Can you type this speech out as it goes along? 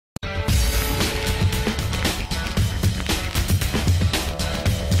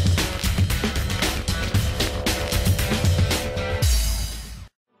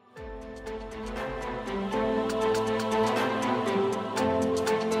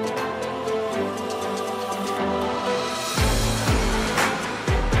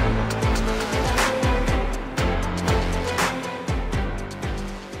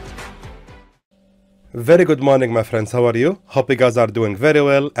Very good morning, my friends. How are you? Hope you guys are doing very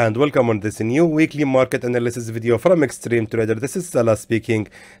well, and welcome on this new weekly market analysis video from Extreme Trader. This is Salah speaking.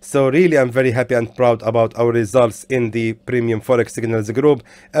 So really, I'm very happy and proud about our results in the premium Forex signals group.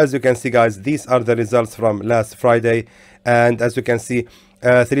 As you can see, guys, these are the results from last Friday, and as you can see,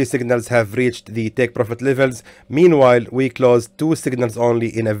 3 signals have reached the take profit levels. Meanwhile, we closed 2 signals only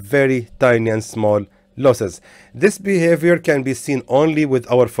in a very tiny and small losses. This behavior can be seen only with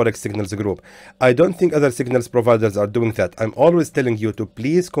our Forex signals group. I don't think other signals providers are doing that. I'm always telling you to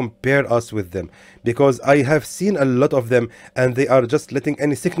please compare us with them, because I have seen a lot of them and they are just letting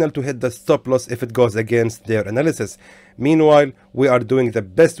any signal to hit the stop loss if it goes against their analysis. Meanwhile, we are doing the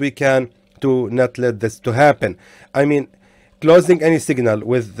best we can to not let this to happen. I mean, closing any signal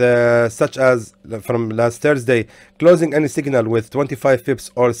with such as from last Thursday, closing any signal with 25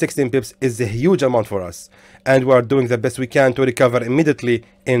 pips or 16 pips is a huge amount for us, and we are doing the best we can to recover immediately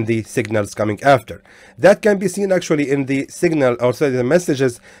in the signals coming after. That can be seen actually in the signal, or sorry, the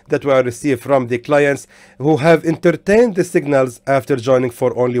messages that we received from the clients who have entertained the signals after joining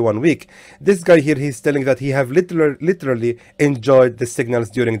for only 1 week. This guy here, he's telling that he have literally enjoyed the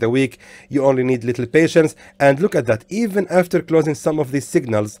signals during the week. You only need little patience, and look at that. Even after closing some of these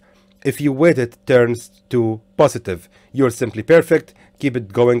signals, if you wait, it turns to positive. You're simply perfect. Keep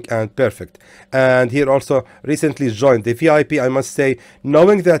it going and perfect. And here also recently joined the VIP. I must say,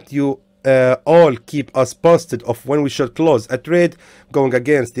 knowing that you all keep us posted of when we should close a trade going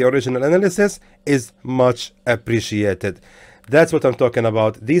against the original analysis is much appreciated. That's what I'm talking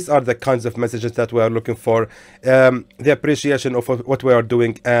about. These are the kinds of messages that we are looking for, the appreciation of what we are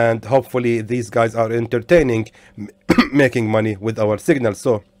doing, and hopefully these guys are entertaining, making money with our signals.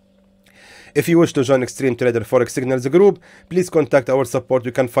 So if you wish to join Extreme Trader Forex Signals group, please contact our support.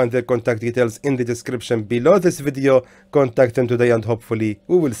 You can find their contact details in the description below this video. Contact them today and hopefully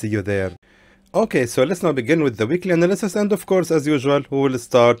we will see you there. Okay, so let's now begin with the weekly analysis, and of course, as usual, we will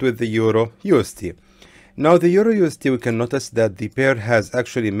start with the Euro USD. Now, the Euro USD, we can notice that the pair has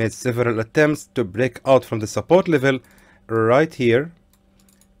actually made several attempts to break out from the support level right here,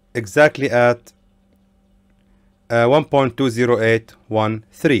 exactly at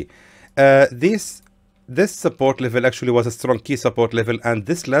 1.20813. This support level actually was a strong key support level, and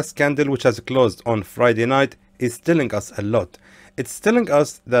this last candle, which has closed on Friday night, is telling us a lot. It's telling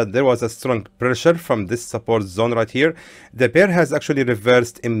us that there was a strong pressure from this support zone right here. The pair has actually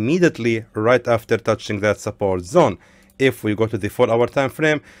reversed immediately right after touching that support zone. If we go to the 4-hour time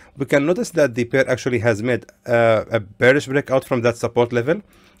frame, we can notice that the pair actually has made a bearish breakout from that support level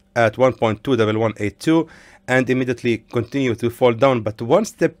at 1.21182 and immediately continue to fall down. But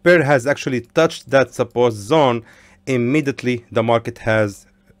once the pair has actually touched that support zone, immediately the market has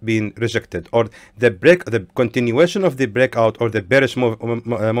been rejected, or the continuation of the breakout or the bearish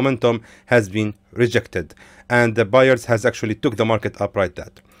momentum has been rejected, and the buyers has actually took the market up right there.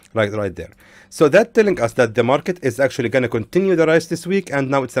 So that telling us that the market is actually going to continue the rise this week,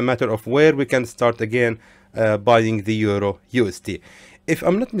 and now it's a matter of where we can start again buying the Euro USD. If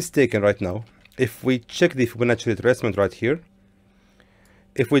I'm not mistaken right now, if we check the Fibonacci retracement right here,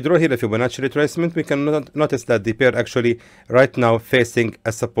 if we draw here a Fibonacci retracement, we can notice that the pair actually right now facing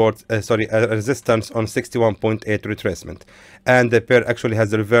a a resistance on 61.8 retracement, and the pair actually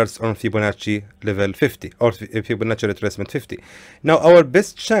has a reverse on Fibonacci level 50, or Fibonacci retracement 50. Now, our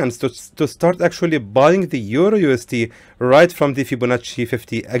best chance to start actually buying the Euro USD right from the Fibonacci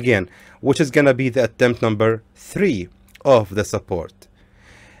 50 again, which is gonna be the attempt number 3 of the support.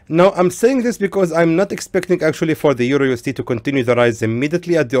 Now, I'm saying this because I'm not expecting actually for the Euro USD to continue the rise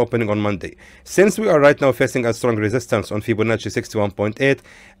immediately at the opening on Monday. Since we are right now facing a strong resistance on Fibonacci 61.8,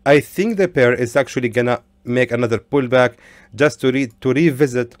 I think the pair is actually gonna make another pullback just to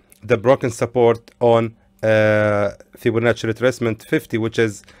revisit the broken support on Fibonacci retracement 50, which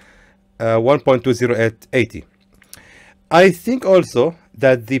is 1.20880. I think also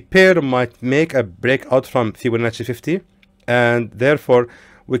that the pair might make a breakout from Fibonacci 50, and therefore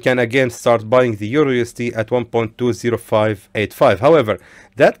we can again start buying the Euro USD at 1.20585. However,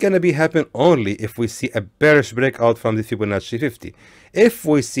 that's going to be happen only if we see a bearish breakout from the Fibonacci 50. If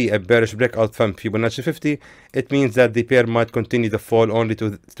we see a bearish breakout from Fibonacci 50, it means that the pair might continue the fall only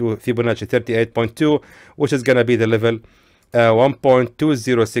to Fibonacci 38.2, which is going to be the level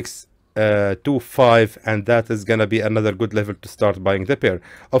 1.20625, and that is going to be another good level to start buying the pair.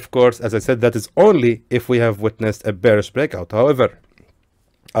 Of course, as I said, that is only if we have witnessed a bearish breakout. However,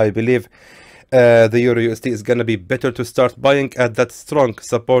 I believe the Euro USD is going to be better to start buying at that strong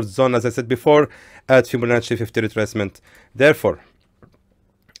support zone, as I said before, at Fibonacci 50 retracement. Therefore,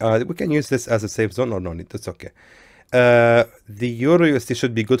 we can use this as a safe zone or no need. That's okay. The Euro USD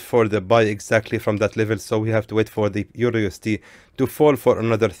should be good for the buy exactly from that level, so we have to wait for the Euro USD to fall for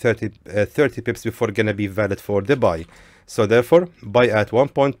another 30 pips before gonna be valid for the buy. So therefore, buy at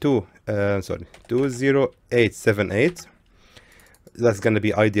 20878. That's going to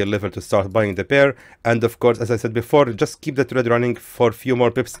be ideal level to start buying the pair. And of course, as I said before, just keep the trade running for a few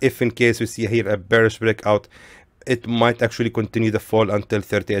more pips. If in case we see here a bearish breakout, it might actually continue the fall until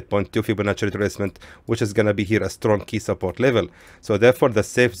 38.2 Fibonacci retracement, which is going to be here a strong key support level. So therefore, the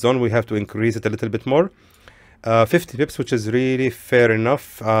safe zone, we have to increase it a little bit more. 50 pips, which is really fair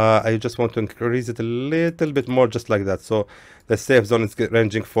enough. I just want to increase it a little bit more, just like that. So the safe zone is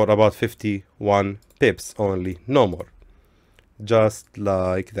ranging for about 51 pips only, no more. Just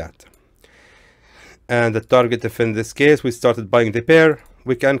like that. And the target, if in this case we started buying the pair,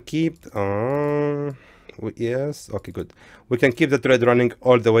 we can keep yes, okay, good. We can keep the trade running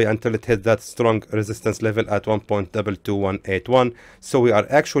all the way until it hits that strong resistance level at 1.22181. So we are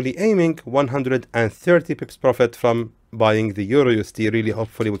actually aiming 130 pips profit from buying the Euro USD. Really,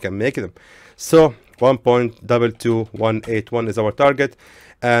 hopefully we can make them. So 1.22181 is our target,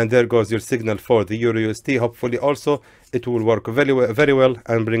 and there goes your signal for the Euro USD. Hopefully also it will work very well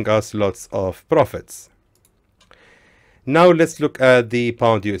and bring us lots of profits. Now let's look at the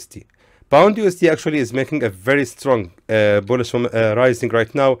Pound USD. Pound USD actually is making a very strong bullish rising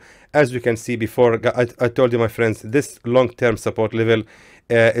right now. As you can see before, I told you, my friends, this long-term support level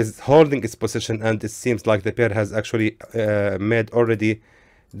is holding its position, and it seems like the pair has actually made already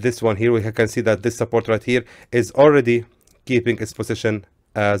this one here. We can see that this support right here is already keeping its position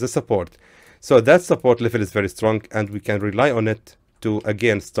as a support. So that support level is very strong, and we can rely on it to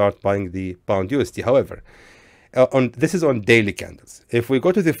again start buying the Pound USD. However, this is on daily candles. If we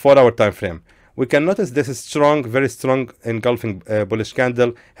go to the 4-hour time frame, we can notice this is strong, very strong engulfing bullish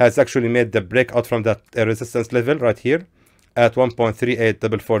candle has actually made the breakout from that resistance level right here at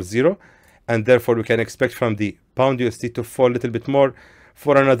 1.38440, and therefore we can expect from the Pound USD to fall a little bit more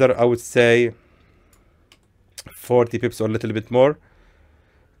for another, I would say, 40 pips or a little bit more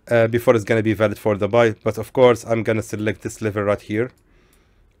before it's going to be valid for the buy. But of course, I'm going to select this level right here,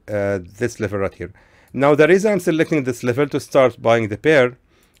 this level right here. Now, the reason I'm selecting this level to start buying the pair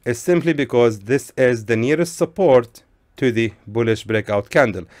is simply because this is the nearest support to the bullish breakout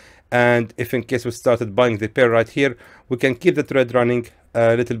candle. And if in case we started buying the pair right here, we can keep the trade running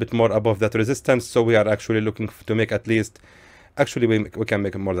a little bit more above that resistance. So we are actually looking to make at least, actually we can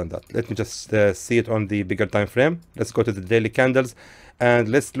make more than that. Let me just see it on the bigger time frame. Let's go to the daily candles and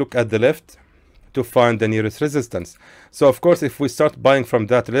let's look at the left to find the nearest resistance. So of course, if we start buying from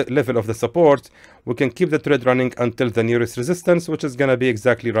that level of the support, we can keep the trade running until the nearest resistance, which is going to be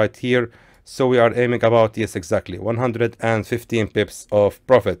exactly right here. So we are aiming about, yes, exactly 115 pips of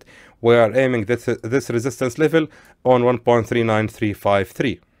profit. We are aiming this resistance level on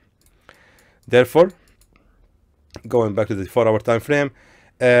 1.39353. Therefore, going back to the 4-hour time frame,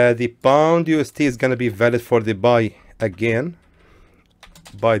 the Pound USD is going to be valid for the buy again.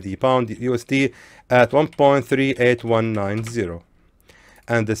 By the Pound USD at 1.38190,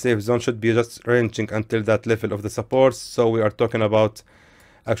 and the safe zone should be just ranging until that level of the support. So we are talking about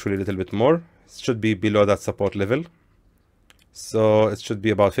actually a little bit more. It should be below that support level, so it should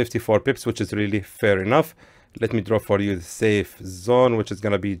be about 54 pips, which is really fair enough. Let me draw for you the safe zone, which is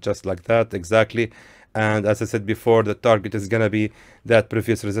going to be just like that exactly. And as I said before, the target is going to be that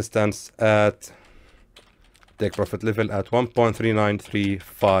previous resistance at take profit level at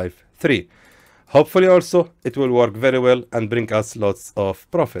 1.39353. Hopefully also it will work very well and bring us lots of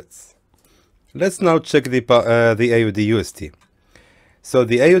profits. Let's now check the AUD USD. So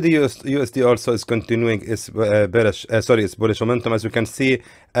the AUD USD also is continuing its its bullish momentum, as you can see,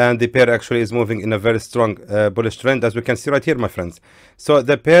 and the pair actually is moving in a very strong bullish trend, as we can see right here, my friends. So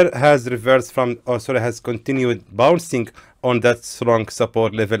the pair has reversed from, has continued bouncing on that strong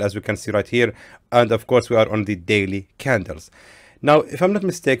support level, as we can see right here, and of course we are on the daily candles. Now, if I'm not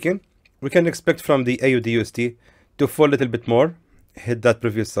mistaken, we can expect from the AUD USD to fall a little bit more, hit that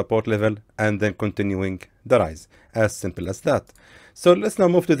previous support level, and then continuing the rise. As simple as that. So let's now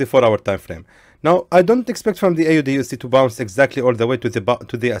move to the 4-hour time frame. Now, I don't expect from the AUD USD to bounce exactly all the way to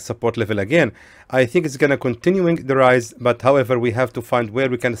the support level again. I think it's going to continuing the rise, but however, we have to find where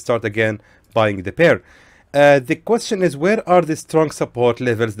we can start again buying the pair. The question is, where are the strong support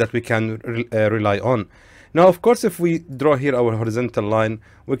levels that we can rely on? Now, of course, if we draw here our horizontal line,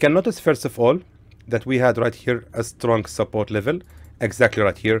 we can notice first of all that we had right here a strong support level, exactly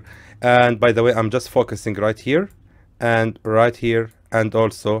right here. And by the way, I'm just focusing right here and right here, and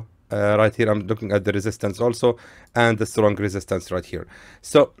also right here I'm looking at the resistance also, and the strong resistance right here.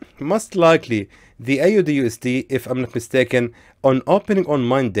 So most likely the AUD/USD, if I'm not mistaken, on opening on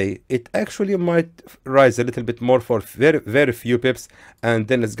Monday, it actually might rise a little bit more for very few pips, and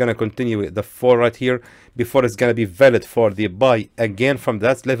then it's gonna continue with the fall right here before it's gonna be valid for the buy again from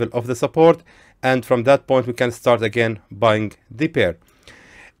that level of the support, and from that point we can start again buying the pair.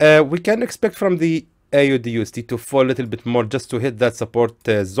 We can expect from the AUD/USD to fall a little bit more just to hit that support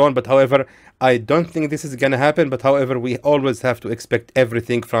zone, but however I don't think this is gonna happen. But however, we always have to expect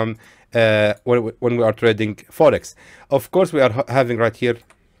everything from when we are trading Forex. Of course, we are having right here,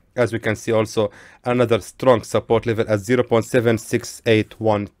 as we can see, also another strong support level at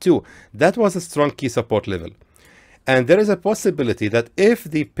 0.76812. That was a strong key support level, and there is a possibility that if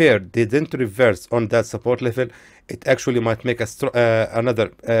the pair didn't reverse on that support level, it actually might make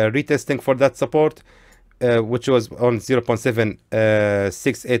another retesting for that support, which was on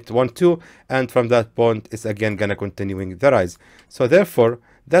 0.76812, and from that point it's again gonna continuing the rise. So therefore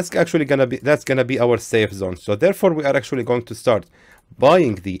that's actually gonna be our safe zone. So therefore we are actually going to start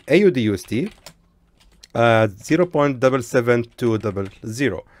buying the AUD/USD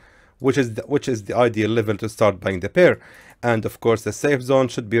 0.77200, which is the ideal level to start buying the pair. And of course the safe zone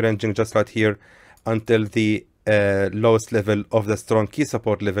should be ranging just right here until the lowest level of the strong key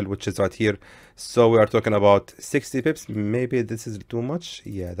support level, which is right here. So we are talking about 60 pips. Maybe this is too much.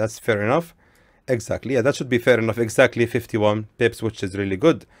 Yeah, that's fair enough. Exactly, yeah, that should be fair enough. Exactly 51 pips, which is really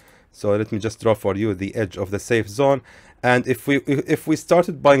good. So let me just draw for you the edge of the safe zone, and if we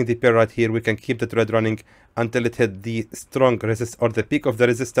started buying the pair right here, we can keep the trade running until it hit the strong resist or the peak of the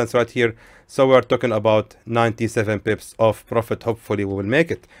resistance right here. So we are talking about 97 pips of profit. Hopefully we will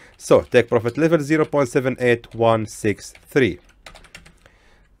make it. So take profit level 0.78163.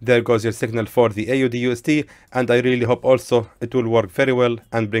 There goes your signal for the AUD/USD, and I really hope also it will work very well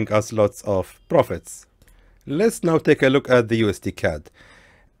and bring us lots of profits. Let's now take a look at the USD CAD.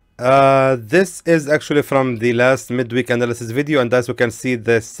 This is actually from the last midweek analysis video, and as you can see,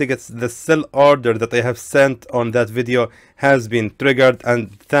 the sell order that I have sent on that video has been triggered,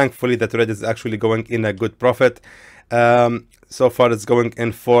 and thankfully the trade is actually going in a good profit. So far it's going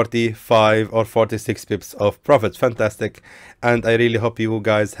in 45 or 46 pips of profit. Fantastic, and I really hope you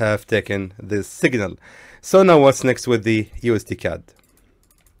guys have taken this signal. So now what's next with the USD CAD?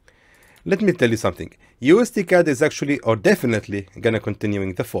 Let me tell you something. USD CAD is actually or definitely gonna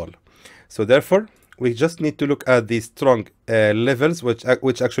continuing the fall. So therefore we just need to look at the strong levels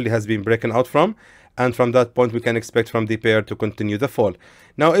which actually has been broken out from, and from that point we can expect from the pair to continue the fall.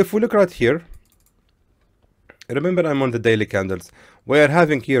 Now if we look right here, remember I'm on the daily candles. We are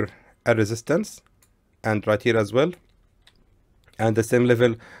having here a resistance, and right here as well, and the same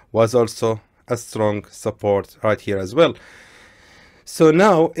level was also a strong support right here as well. So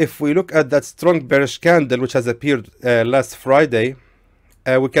now if we look at that strong bearish candle which has appeared last Friday,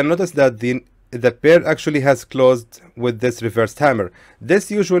 we can notice that the pair actually has closed with this reversed hammer. This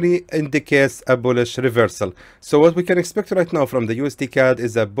usually indicates a bullish reversal. So what we can expect right now from the USD CAD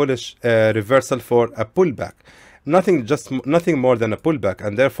is a bullish reversal for a pullback. Nothing more than a pullback,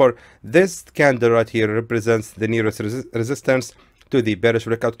 and therefore this candle right here represents the nearest resistance to the bearish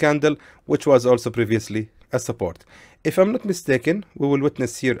breakout candle, which was also previously a support. If I'm not mistaken, we will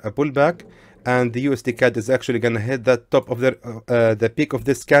witness here a pullback, and the USD CAD is actually going to hit that top of the peak of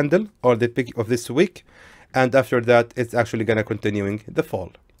this candle or the peak of this week, and after that it's actually going to continuing the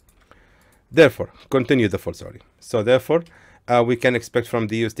fall. Therefore, continue the fall, sorry. So therefore, we can expect from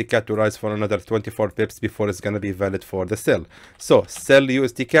the USD CAD to rise for another 24 pips before it's going to be valid for the sell. So sell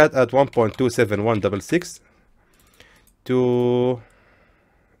USD CAD at 1.27166 to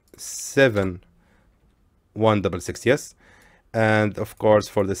 7.166, yes. And of course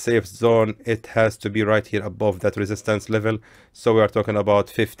for the safe zone it has to be right here above that resistance level. So we are talking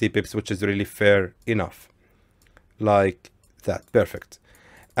about 50 pips, which is really fair enough, like that. Perfect.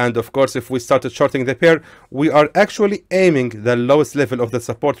 And of course if we started shorting the pair, we are actually aiming the lowest level of the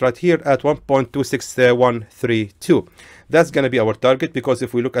support right here at 1.26132. That's going to be our target, because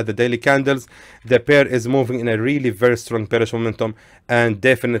if we look at the daily candles, the pair is moving in a really very strong bearish momentum, and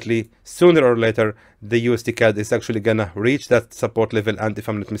definitely sooner or later the USD CAD is actually going to reach that support level, and if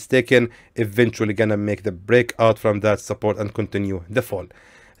I'm not mistaken, eventually going to make the breakout from that support and continue the fall.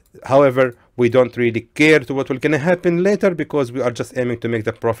 However, we don't really care to what will gonna happen later, because we are just aiming to make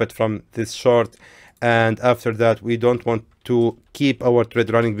the profit from this short, and after that we don't want to keep our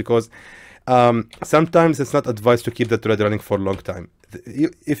trade running, because sometimes it's not advised to keep the trade running for a long time.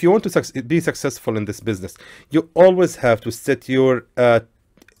 If you want to be successful in this business, you always have to set your a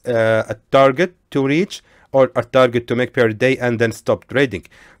target to reach or a target to make per day and then stop trading.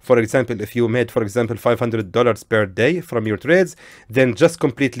 For example, if you made, for example, $500 per day from your trades, then just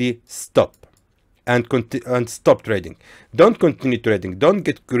completely stop and stop trading. Don't continue trading. Don't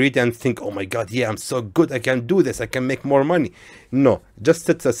get greedy and think, oh my god, yeah, I'm so good, I can do this, I can make more money. No, just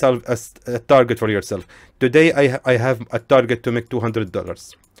set a target for yourself. Today I have a target to make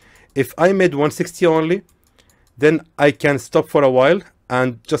 $200. If I made 160 only, then I can stop for a while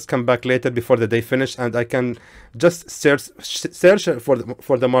and just come back later before the day finish, and I can just search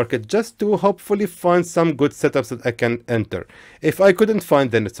for the market just to hopefully find some good setups that I can enter. If I couldn't find,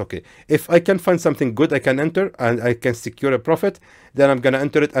 then it's okay. If I can find something good I can enter and I can secure a profit, then I'm gonna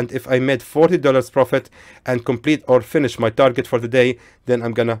enter it. And if I made $40 profit and complete or finish my target for the day, then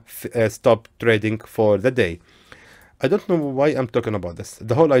I'm gonna stop trading for the day. I don't know why I'm talking about this.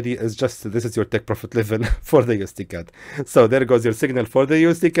 The whole idea is just, this is your take profit level for the USD CAD. So there goes your signal for the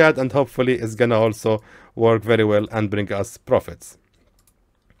USD CAD, and hopefully it's gonna also work very well and bring us profits.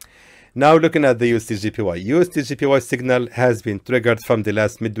 Now looking at the USD JPY. USD JPY signal has been triggered from the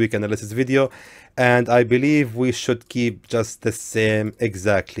last midweek analysis video, and I believe we should keep just the same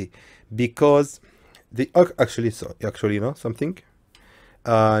exactly, because the actually you know something.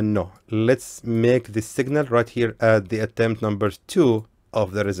 No, let's make this signal right here at the attempt number 2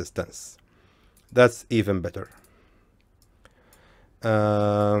 of the resistance. That's even better.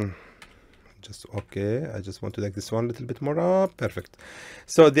 Just okay, I just want to take this one a little bit more up. Perfect.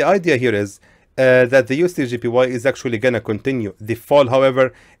 So the idea here is that the USD JPY is actually gonna continue the fall.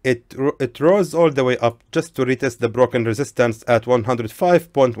 However, it rose all the way up just to retest the broken resistance at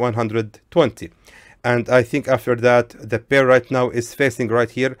 105.120. And I think after that, the pair right now is facing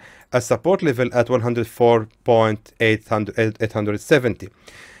right here a support level at 104.870.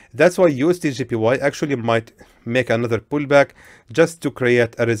 That's why USD JPY actually might make another pullback just to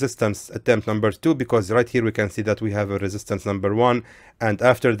create a resistance attempt number 2, because right here we can see that we have a resistance number 1, and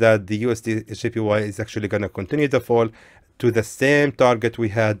after that the USD JPY is actually going to continue the fall to the same target we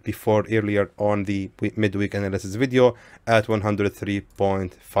had before earlier on the midweek analysis video at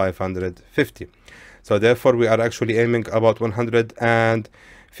 103.550. So therefore we are actually aiming about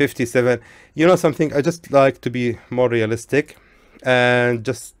 157. You know something, I just like to be more realistic and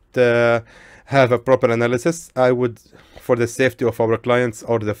just have a proper analysis. I would, for the safety of our clients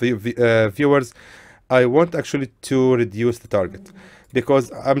or the viewers, I want actually to reduce the target,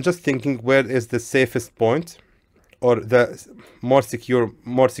 because I'm just thinking, where is the safest point or the more secure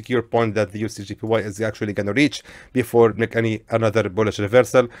point that the USD JPY is actually going to reach before make another bullish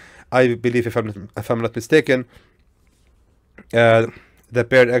reversal. I believe, if I'm not mistaken, the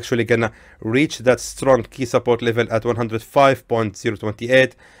pair actually gonna reach that strong key support level at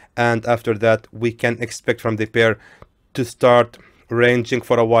 105.028, and after that we can expect from the pair to start ranging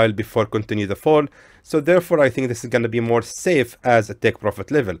for a while before continue the fall. So therefore I think this is going to be more safe as a take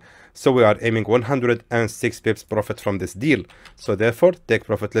profit level. So we are aiming 106 pips profit from this deal. So therefore take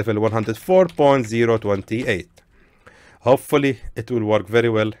profit level 104.028. Hopefully it will work very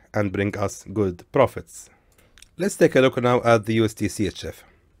well and bring us good profits. Let's take a look now at the USD CHF.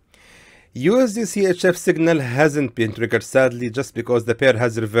 USD CHF signal hasn't been triggered, sadly, just because the pair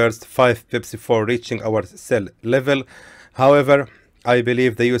has reversed 5 pips before reaching our sell level. However, I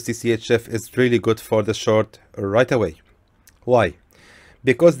believe the USD CHF is really good for the short right away. Why?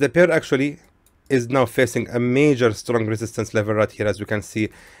 Because the pair actually is now facing a major strong resistance level right here, as we can see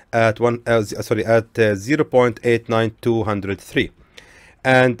at 0.89203,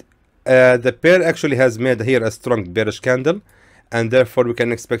 and the pair actually has made here a strong bearish candle, and therefore we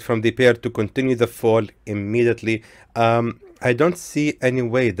can expect from the pair to continue the fall immediately. I don't see any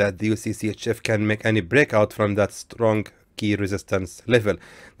way that the USD CHF can make any breakout from that strong key resistance level.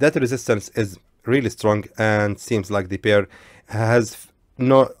 That resistance is really strong, and seems like the pair has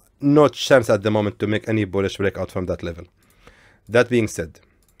no chance at the moment to make any bullish breakout from that level. That being said,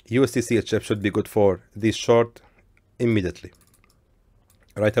 USD CHF should be good for the short immediately,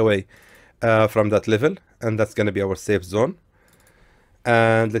 right away from that level, and that's going to be our safe zone.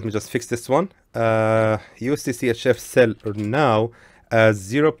 And let me just fix this one. USD CHF sell now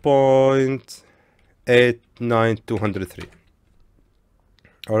as 0.89203.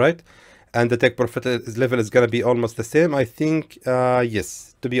 All right, and the take profit level is going to be almost the same, I think.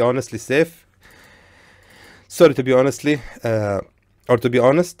 Yes, to be honestly safe. Sorry, to be honestly, or to be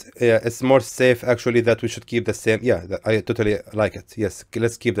honest, it's more safe actually that we should keep the same. Yeah, I totally like it. Yes,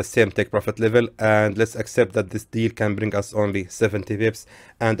 let's keep the same take profit level, and let's accept that this deal can bring us only 70 pips,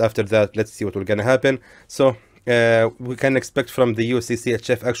 and after that let's see what will gonna happen. So we can expect from the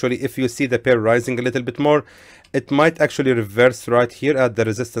USD/CHF. Actually, if you see the pair rising a little bit more, it might actually reverse right here at the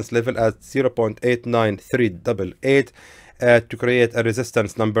resistance level at 0.89388 to create a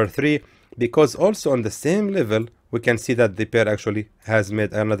resistance number 3, because also on the same level we can see that the pair actually has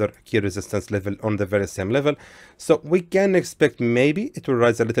made another key resistance level on the very same level. So we can expect maybe it will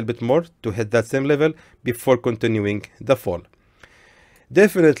rise a little bit more to hit that same level before continuing the fall.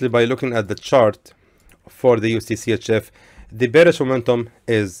 Definitely, by looking at the chart for the USD/CHF, the bearish momentum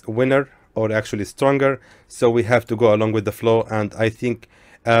is winner, or actually stronger, so we have to go along with the flow. And I think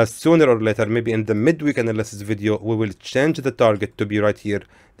sooner or later, maybe in the midweek analysis video, we will change the target to be right here,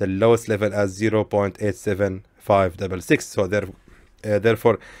 the lowest level as 0.87566. So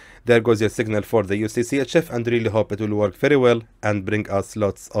therefore there goes your signal for the USD/CHF, and really hope it will work very well and bring us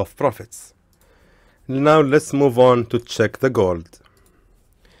lots of profits. Now let's move on to check the gold.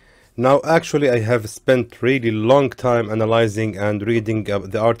 Now, actually, I have spent really long time analyzing and reading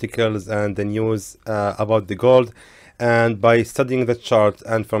the articles and the news about the gold, and by studying the chart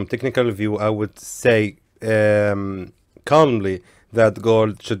and from technical view, I would say calmly that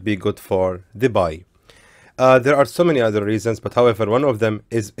gold should be good for the buy. There are so many other reasons, but however, one of them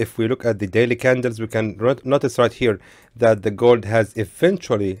is if we look at the daily candles, we can notice right here that the gold has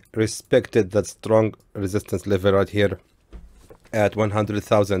eventually respected that strong resistance level right here at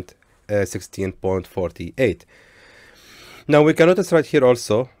 100,016.48. Now we can notice right here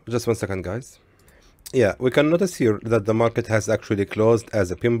also, just one second guys. Yeah, we can notice here that the market has actually closed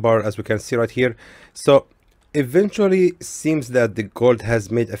as a pin bar, as we can see right here. So eventually seems that the gold has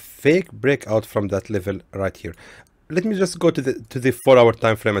made a fake breakout from that level right here. Let me just go to the 4-hour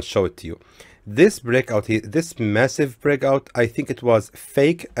time frame and show it to you. This breakout here, this massive breakout, I think it was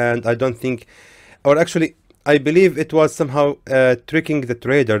fake, and I don't think, or actually I believe it was somehow tricking the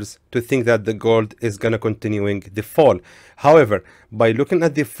traders to think that the gold is gonna continuing the fall. However, by looking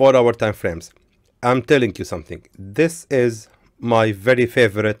at the 4-hour time frames, I'm telling you something. This is my very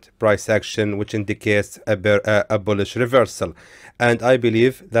favorite price action, which indicates a bullish reversal, and I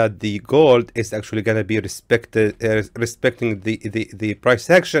believe that the gold is actually gonna be respecting the price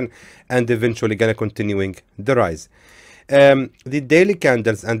action, and eventually gonna continuing the rise. The daily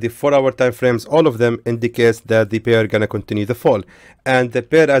candles and the 4-hour time frames, all of them indicates that the pair gonna continue the fall, and the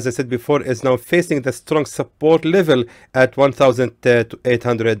pair, as I said before, is now facing the strong support level at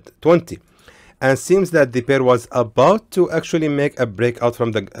 1,820, and seems that the pair was about to actually make a breakout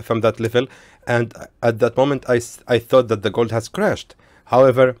from that level, and at that moment I thought that the gold has crashed.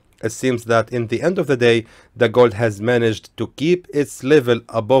 However, it seems that in the end of the day, the gold has managed to keep its level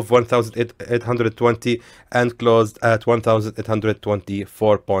above 1,820 and closed at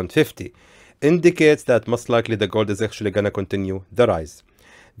 1,824.50. Indicates that most likely the gold is actually going to continue the rise.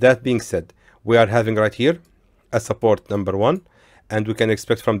 That being said, we are having right here a support number 1, and we can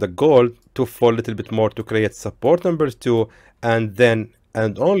expect from the gold to fall a little bit more to create support number 2, and then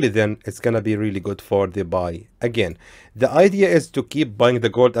and only then it's gonna be really good for the buy again. The idea is to keep buying the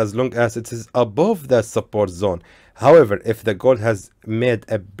gold as long as it is above that support zone. However, if the gold has made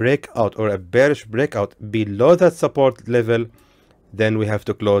a breakout or a bearish breakout below that support level, then we have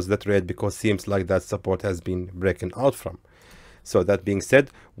to close the trade, because seems like that support has been breaking out from. So that being said,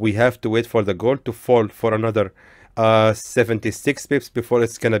 we have to wait for the gold to fall for another 76 pips before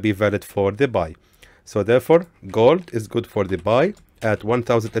it's gonna be valid for the buy. So therefore, gold is good for the buy at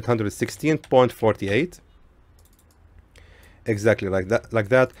 1,816.48, exactly like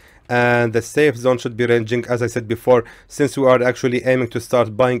that, and the safe zone should be ranging, as I said before, since we are actually aiming to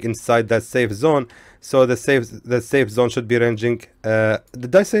start buying inside that safe zone. So the safe zone should be ranging.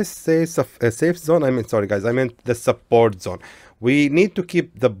 Did I say safe zone? I mean, sorry guys, I meant the support zone. We need to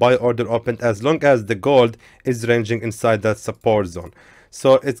keep the buy order open as long as the gold is ranging inside that support zone.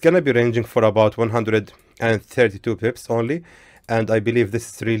 So it's gonna be ranging for about 132 pips only. And I believe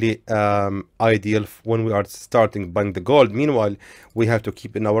this is really ideal when we are starting buying the gold. Meanwhile, we have to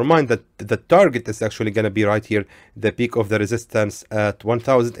keep in our mind that the target is actually going to be right here, the peak of the resistance at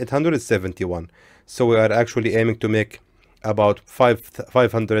 1,871. So we are actually aiming to make about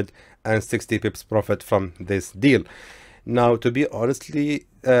 560 pips profit from this deal. Now, to be honest,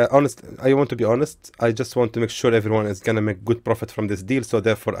 I want to be honest. I just want to make sure everyone is going to make good profit from this deal. So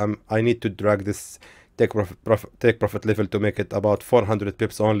therefore, I need to drag this take profit level to make it about 400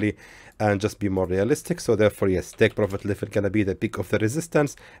 pips only, and just be more realistic. So therefore, yes, take profit level gonna be the peak of the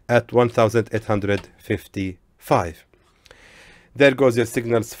resistance at 1,855. There goes your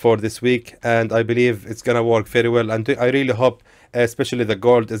signals for this week, and I believe it's gonna work very well, and I really hope especially the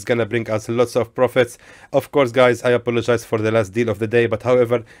gold is gonna bring us lots of profits. Of course guys, I apologize for the last deal of the day, but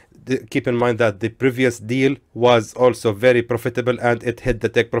however, keep in mind that the previous deal was also very profitable and it hit the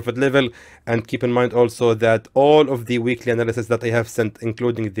take profit level. And keep in mind also that all of the weekly analysis that I have sent,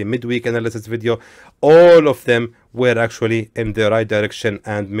 including the midweek analysis video, all of them were actually in the right direction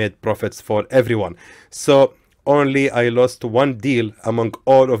and made profits for everyone. So only I lost one deal among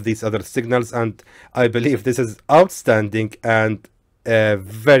all of these other signals, and I believe this is outstanding and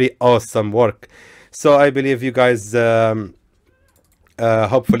very awesome work. So I believe you guys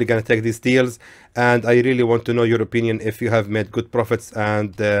hopefully gonna take these deals, and I really want to know your opinion if you have made good profits,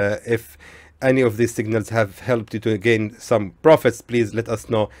 and if any of these signals have helped you to gain some profits, please let us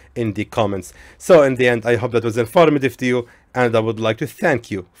know in the comments. So in the end, I hope that was informative to you, and I would like to thank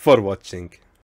you for watching.